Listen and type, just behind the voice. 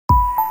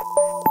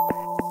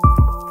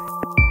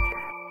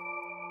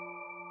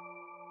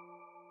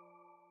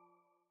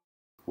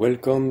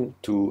Welcome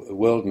to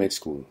World Med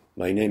School.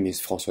 My name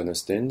is François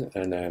Nosten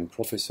and I am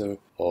Professor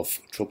of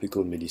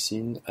Tropical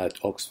Medicine at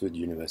Oxford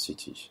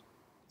University.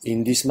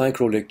 In this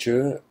micro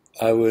lecture,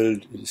 I will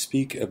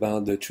speak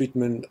about the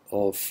treatment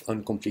of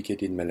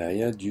uncomplicated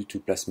malaria due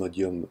to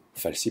Plasmodium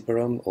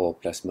falciparum or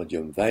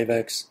Plasmodium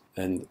vivax.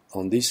 And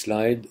on this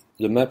slide,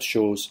 the map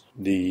shows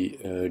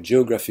the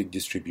geographic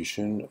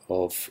distribution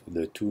of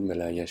the two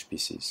malaria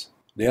species.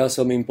 There are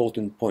some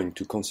important points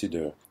to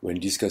consider when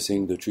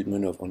discussing the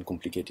treatment of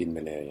uncomplicated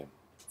malaria.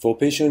 For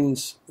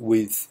patients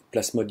with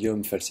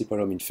Plasmodium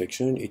falciparum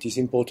infection, it is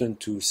important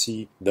to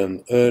see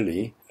them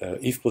early,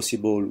 if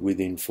possible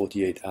within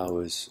 48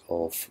 hours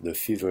of the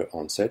fever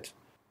onset,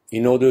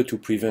 in order to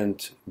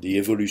prevent the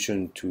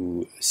evolution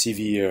to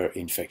severe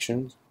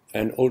infections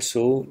and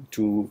also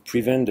to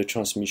prevent the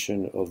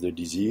transmission of the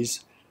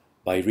disease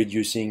by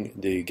reducing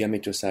the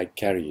gametocyte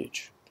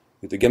carriage.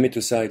 The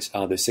gametocytes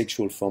are the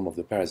sexual form of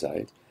the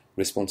parasite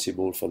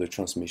responsible for the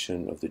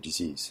transmission of the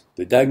disease.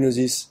 The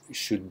diagnosis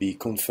should be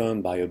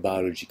confirmed by a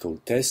biological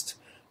test,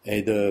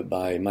 either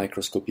by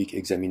microscopic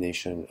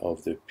examination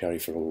of the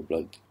peripheral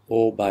blood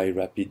or by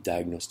rapid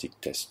diagnostic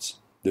tests.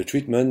 The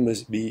treatment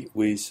must be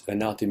with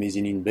an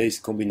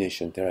artemisinin-based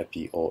combination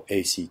therapy or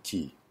ACT.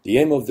 The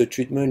aim of the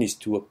treatment is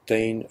to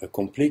obtain a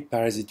complete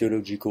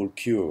parasitological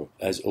cure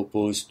as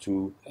opposed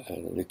to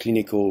the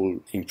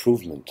clinical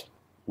improvement.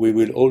 We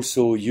will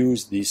also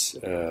use this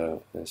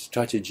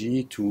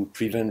strategy to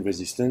prevent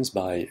resistance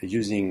by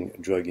using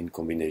drug in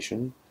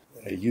combination,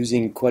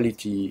 using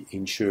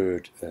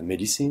quality-insured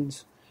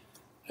medicines,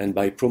 and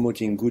by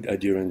promoting good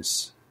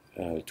adherence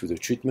to the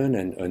treatment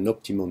and an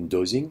optimum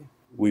dosing.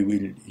 We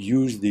will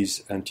use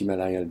these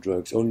antimalarial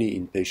drugs only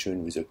in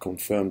patients with a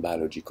confirmed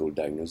biological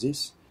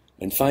diagnosis.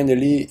 And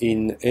finally,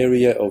 in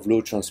area of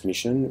low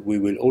transmission, we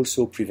will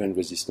also prevent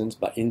resistance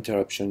by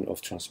interruption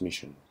of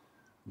transmission.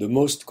 The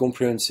most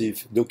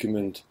comprehensive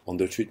document on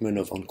the treatment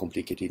of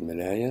uncomplicated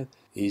malaria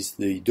is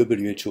the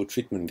WHO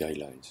treatment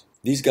guidelines.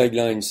 These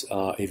guidelines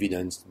are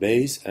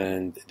evidence-based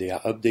and they are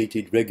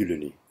updated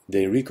regularly.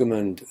 They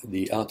recommend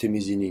the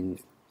artemisinin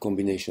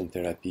combination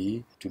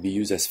therapy to be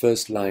used as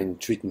first-line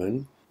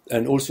treatment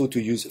and also to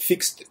use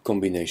fixed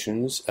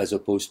combinations as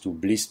opposed to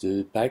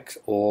blister packs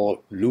or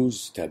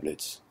loose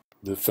tablets.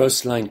 The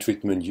first-line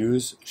treatment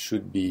use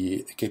should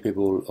be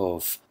capable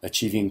of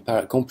achieving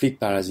complete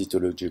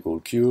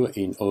parasitological cure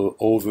in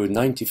over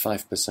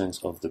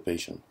 95% of the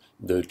patient.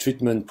 The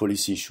treatment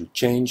policy should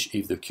change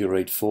if the cure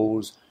rate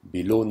falls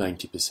below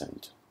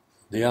 90%.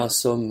 There are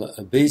some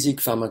basic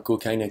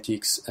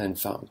pharmacokinetics and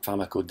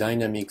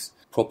pharmacodynamics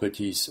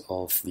properties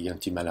of the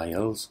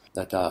antimalarials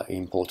that are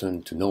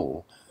important to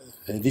know.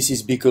 This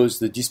is because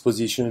the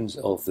dispositions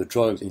of the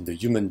drugs in the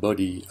human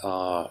body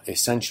are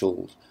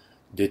essential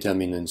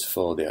determinants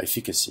for their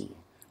efficacy.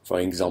 For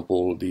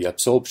example, the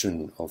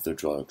absorption of the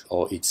drug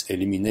or its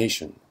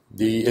elimination.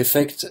 The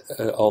effect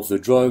of the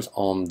drugs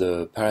on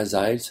the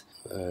parasite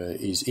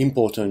is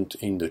important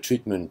in the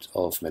treatment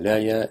of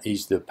malaria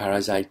is the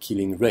parasite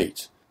killing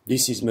rate.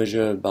 This is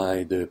measured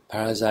by the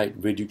parasite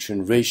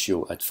reduction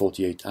ratio at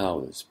 48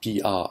 hours,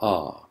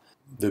 PRR.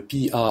 The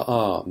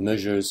PRR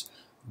measures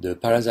the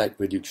parasite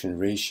reduction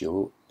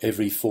ratio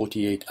every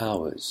 48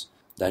 hours,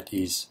 that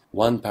is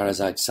one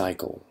parasite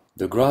cycle.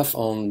 The graph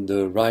on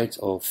the right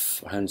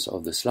hand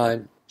of the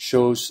slide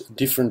shows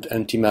different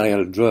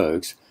antimalarial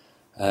drugs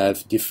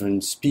have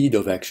different speed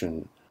of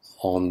action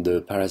on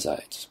the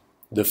parasites.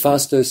 The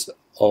fastest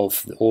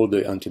of all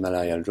the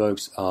antimalarial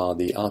drugs are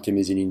the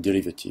artemisinin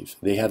derivative.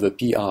 They have a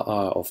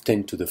PRR of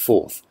 10 to the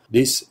fourth.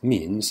 This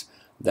means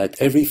that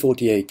every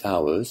 48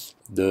 hours,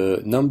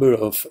 the number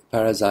of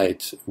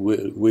parasites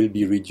will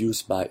be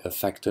reduced by a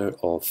factor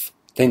of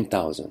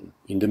 10,000.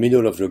 In the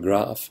middle of the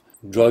graph,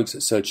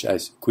 drugs such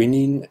as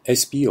quinine,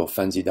 SP or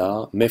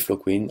Fansidar,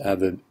 mefloquine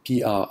have a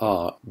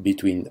PRR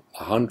between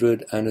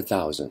 100 and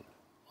 1,000.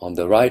 On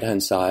the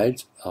right-hand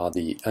side are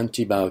the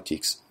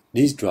antibiotics.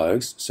 These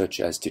drugs, such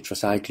as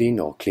tetracycline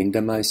or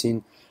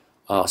clindamycin,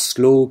 are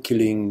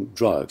slow-killing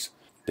drugs.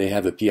 They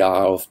have a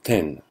PRR of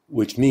 10,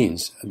 which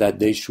means that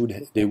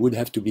they would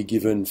have to be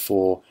given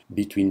for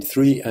between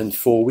 3 and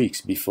 4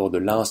 weeks before the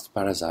last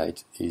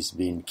parasite is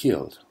being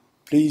killed.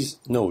 Please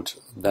note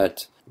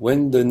that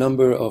when the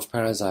number of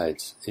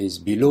parasites is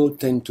below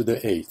 10 to the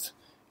 8th,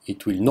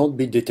 it will not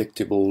be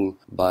detectable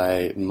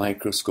by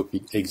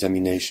microscopic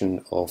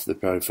examination of the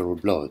peripheral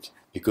blood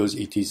because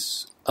it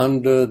is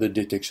under the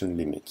detection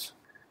limit.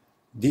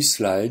 This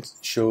slide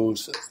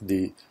shows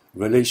the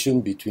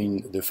relation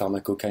between the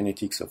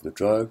pharmacokinetics of the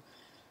drug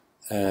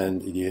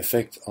and the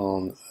effect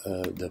on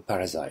the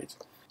parasite.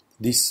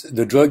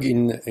 The drug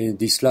in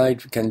this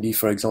slide can be,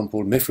 for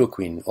example,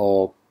 mefloquine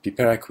or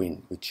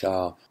piperaquine, which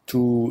are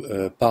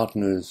two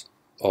partners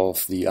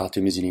of the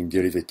artemisinin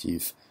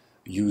derivative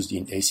used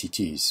in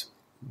ACTs.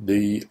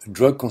 The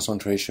drug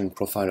concentration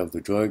profile of the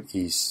drug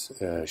is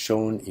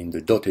shown in the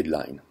dotted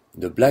line.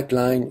 The black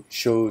line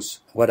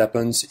shows what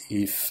happens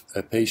if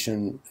a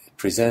patient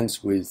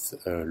presents with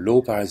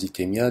low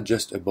parasitemia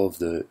just above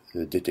the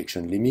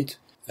detection limit,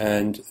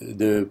 and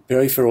the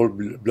peripheral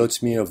blood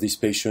smear of this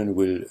patient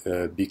will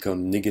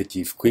become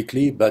negative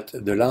quickly, but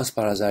the last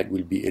parasite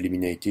will be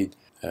eliminated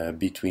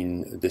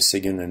between the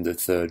second and the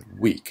third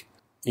week.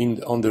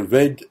 On the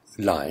red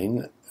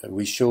line,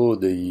 we show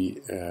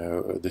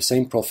the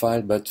same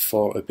profile, but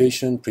for a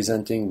patient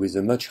presenting with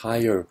a much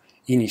higher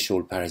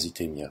initial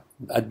parasitemia.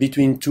 At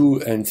between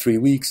 2 and 3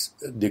 weeks,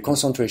 the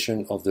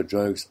concentration of the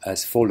drugs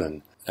has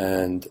fallen,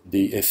 and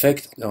the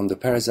effect on the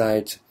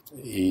parasite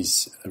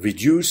is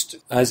reduced,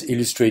 as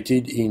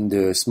illustrated in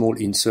the small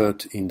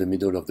insert in the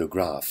middle of the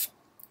graph,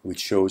 which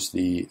shows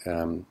the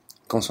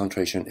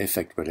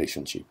concentration-effect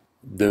relationship.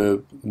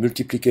 The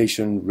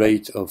multiplication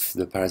rate of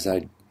the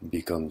parasite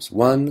becomes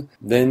 1.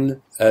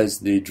 Then, as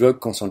the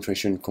drug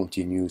concentration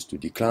continues to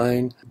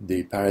decline,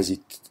 the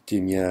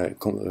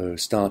parasitemia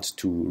starts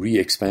to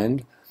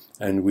re-expand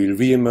and will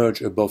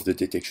re-emerge above the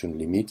detection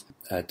limit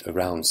at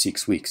around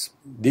 6 weeks.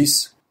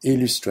 This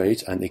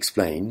illustrate and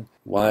explain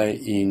why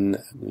in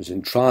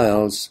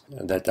trials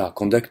that are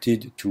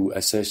conducted to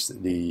assess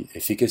the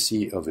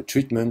efficacy of a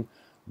treatment,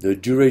 the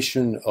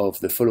duration of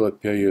the follow-up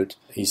period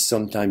is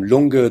sometimes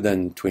longer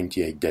than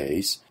 28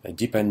 days,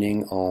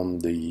 depending on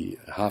the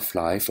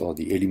half-life or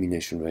the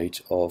elimination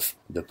rate of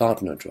the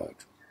partner drug.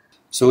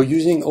 So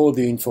using all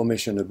the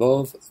information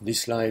above,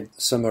 this slide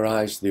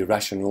summarizes the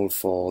rationale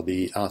for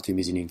the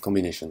artemisinin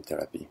combination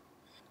therapy.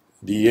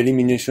 The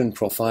elimination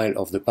profile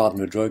of the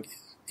partner drug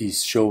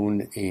is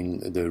shown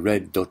in the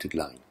red dotted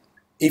line.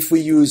 If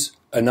we use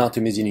an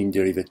artemisinin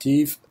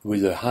derivative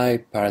with a high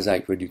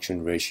parasite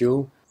reduction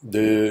ratio,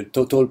 the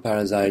total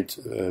parasite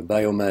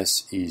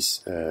biomass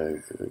is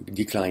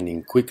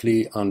declining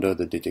quickly under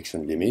the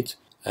detection limit,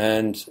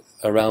 and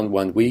around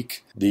 1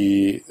 week,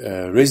 the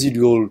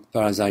residual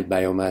parasite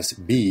biomass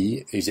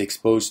B is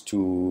exposed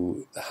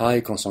to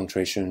high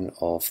concentration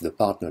of the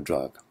partner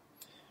drug.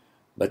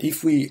 But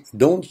if we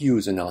don't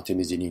use an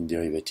artemisinin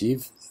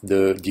derivative,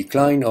 the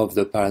decline of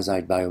the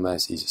parasite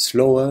biomass is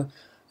slower,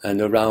 and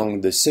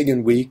around the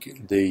second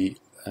week, the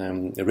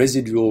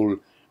residual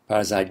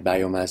parasite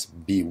biomass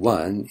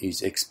B1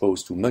 is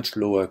exposed to much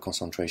lower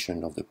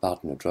concentration of the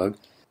partner drug,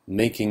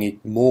 making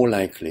it more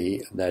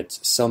likely that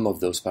some of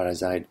those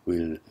parasites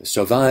will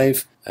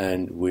survive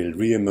and will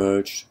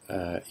re-emerge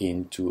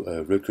into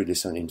a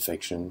recrudescent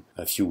infection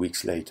a few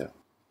weeks later.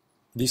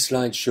 This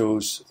slide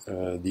shows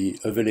the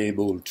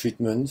available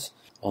treatments.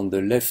 On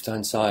the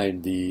left-hand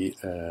side, the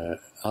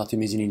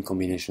artemisinin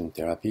combination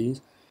therapies.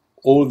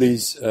 All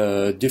these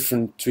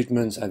different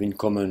treatments have in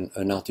common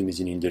an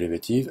artemisinin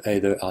derivative,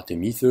 either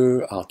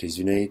artemether,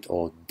 artesunate,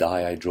 or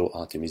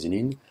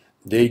dihydroartemisinin.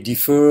 They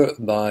differ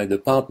by the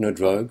partner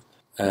drug,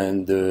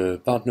 and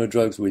the partner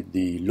drugs with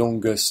the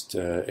longest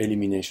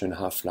elimination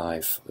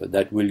half-life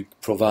that will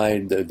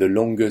provide the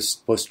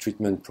longest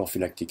post-treatment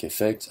prophylactic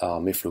effects are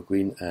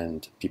mefloquine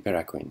and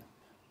piperaquine.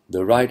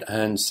 The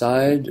right-hand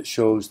side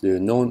shows the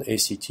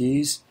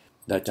non-ACTs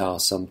that are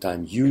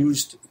sometimes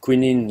used.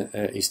 Quinine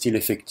is still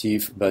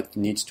effective but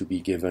needs to be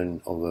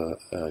given over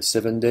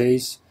 7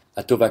 days.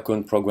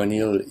 Atovacone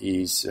progranil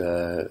is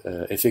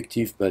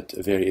effective but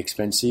very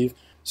expensive.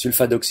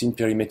 Sulfadoxine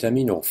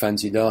pyrimetamine or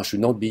Fansidar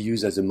should not be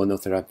used as a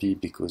monotherapy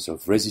because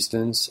of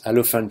resistance.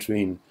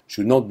 Allofantrine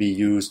should not be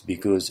used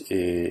because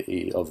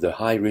of the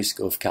high risk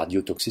of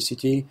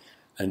cardiotoxicity.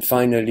 And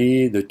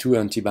finally, the two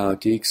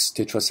antibiotics,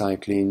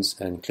 tetracyclines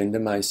and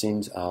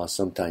clindamycins, are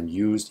sometimes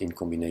used in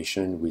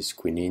combination with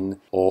quinine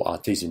or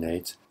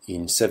artesunate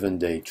in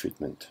 7-day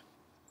treatment.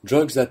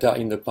 Drugs that are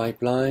in the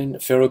pipeline: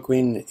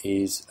 ferroquine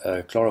is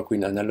a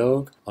chloroquine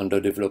analog under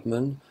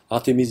development.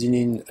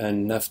 Artemisinin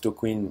and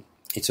naftoquine,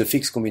 it's a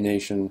fixed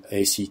combination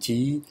ACT,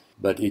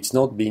 but it's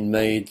not been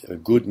made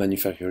good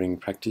manufacturing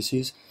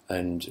practices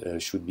and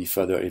should be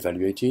further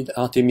evaluated.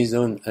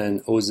 Artemisone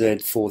and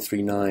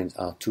OZ439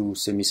 are two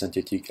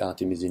semi-synthetic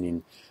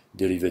artemisinin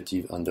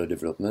derivatives under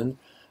development,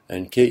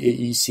 and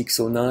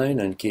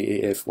KAE609 and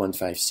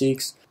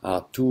KAF156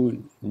 are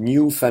two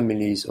new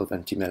families of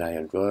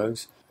antimalarial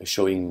drugs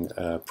showing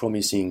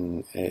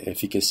promising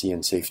efficacy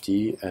and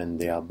safety, and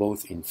they are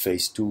both in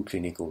phase 2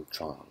 clinical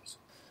trials.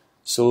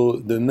 So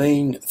the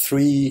main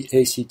 3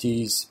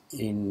 ACTs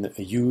in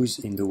use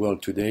in the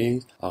world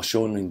today are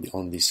shown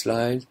on this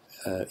slide,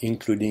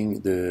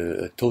 including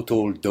the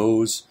total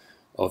dose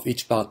of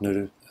each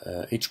partner,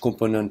 each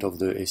component of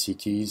the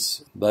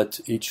ACTs.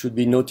 But it should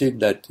be noted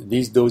that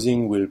this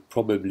dosing will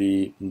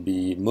probably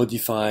be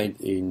modified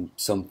in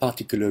some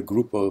particular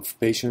group of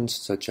patients,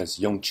 such as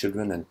young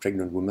children and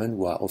pregnant women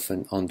who are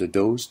often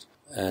underdosed.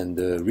 And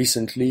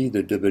recently,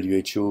 the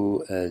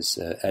WHO has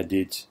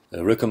added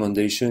a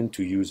recommendation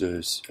to use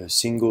a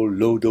single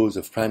low dose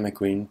of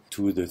primaquine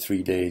to the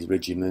 3-day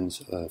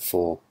regimens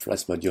for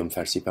Plasmodium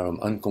falciparum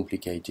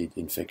uncomplicated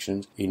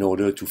infections in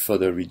order to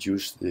further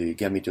reduce the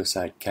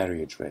gametocyte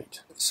carriage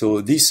rate. So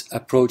this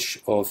approach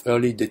of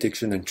early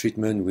detection and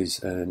treatment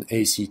with an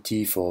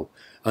ACT for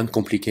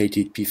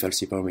uncomplicated P.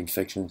 falciparum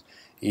infections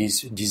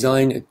is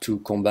designed to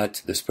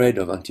combat the spread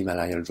of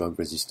antimalarial drug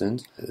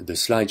resistance. The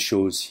slide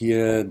shows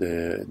here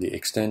the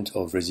extent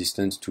of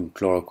resistance to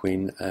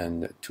chloroquine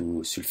and to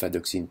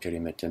sulfadoxine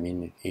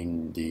pyrimethamine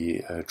in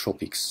the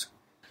tropics.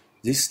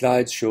 This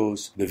slide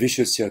shows the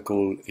vicious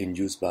circle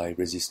induced by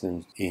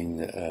resistance in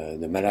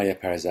the malaria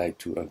parasite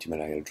to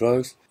antimalarial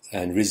drugs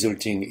and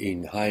resulting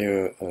in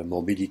higher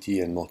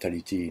morbidity and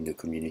mortality in the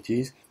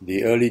communities.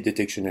 The early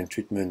detection and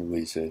treatment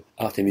with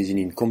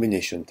artemisinin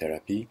combination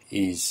therapy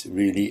is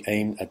really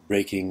aimed at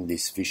breaking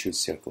this vicious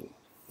circle.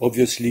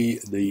 Obviously,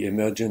 the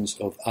emergence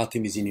of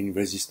artemisinin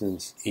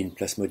resistance in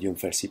Plasmodium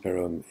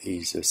falciparum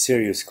is a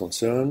serious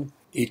concern.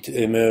 It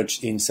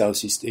emerged in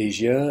Southeast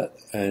Asia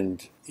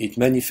and it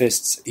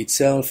manifests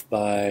itself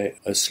by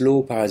a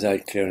slow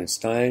parasite clearance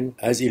time,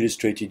 as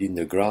illustrated in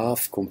the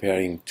graph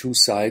comparing two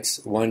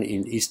sites, one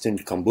in eastern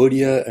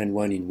Cambodia and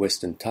one in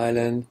western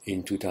Thailand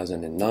in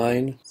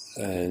 2009.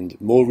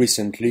 And more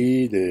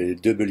recently, the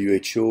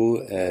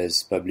WHO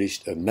has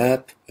published a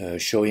map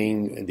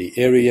showing the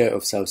area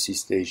of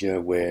Southeast Asia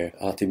where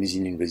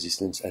artemisinin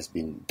resistance has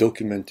been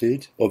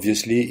documented.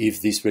 Obviously,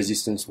 if this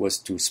resistance was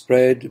to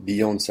spread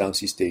beyond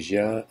Southeast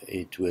Asia,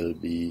 it will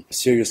be a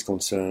serious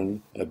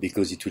concern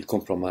because it will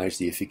compromise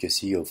the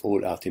efficacy of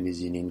all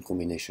artemisinin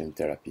combination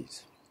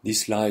therapies.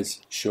 This slide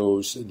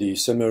shows the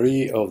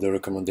summary of the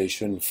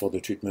recommendation for the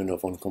treatment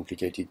of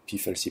uncomplicated P.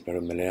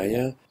 falciparum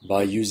malaria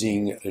by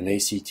using an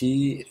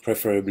ACT,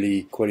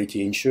 preferably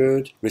quality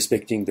insured,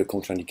 respecting the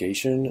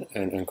contraindication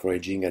and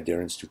encouraging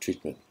adherence to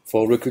treatment.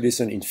 For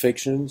recrudescent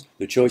infections,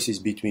 the choice is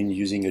between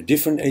using a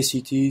different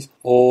ACT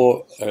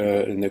or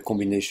a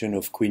combination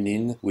of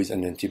quinine with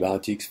an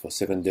antibiotic for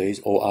 7 days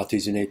or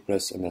artesunate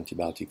plus an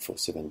antibiotic for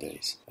 7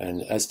 days.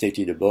 And as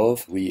stated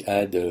above, we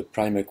add a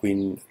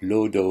primaquine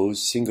low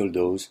dose, single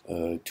dose,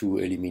 to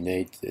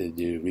eliminate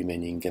the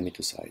remaining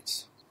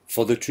gametocytes.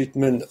 For the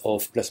treatment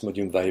of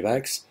Plasmodium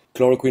vivax,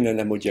 chloroquine and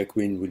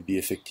amodiaquine will be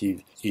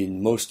effective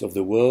in most of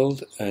the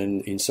world,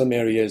 and in some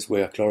areas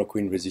where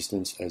chloroquine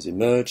resistance has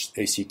emerged,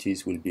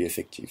 ACTs will be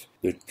effective.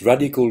 The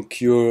radical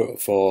cure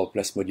for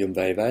Plasmodium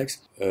vivax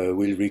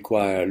will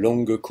require a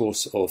longer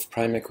course of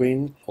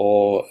primaquine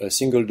or a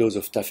single dose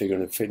of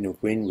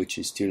tafenoquine, which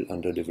is still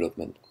under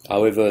development.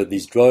 However,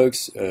 these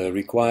drugs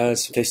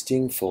requires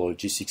testing for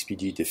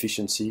G6PD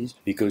deficiencies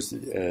because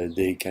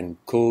they can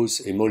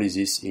cause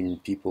hemolysis in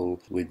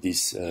people with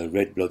this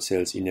red blood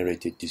cells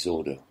inherited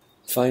disorder.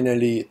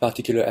 Finally,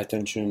 particular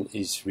attention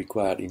is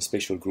required in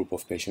special group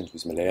of patients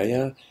with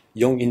malaria.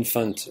 Young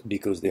infants,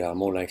 because they are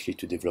more likely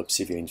to develop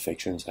severe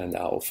infections and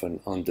are often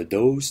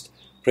underdosed.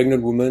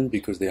 Pregnant women,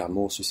 because they are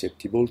more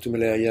susceptible to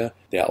malaria.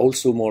 They are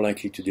also more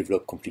likely to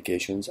develop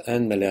complications,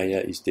 and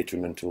malaria is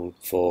detrimental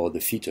for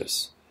the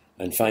fetus.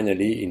 And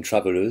finally, in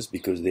travelers,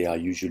 because they are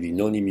usually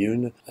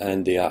non-immune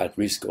and they are at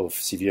risk of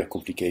severe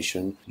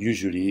complication,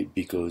 usually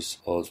because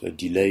of a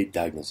delayed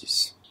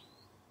diagnosis.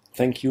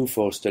 Thank you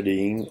for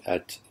studying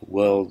at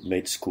World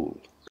Med School.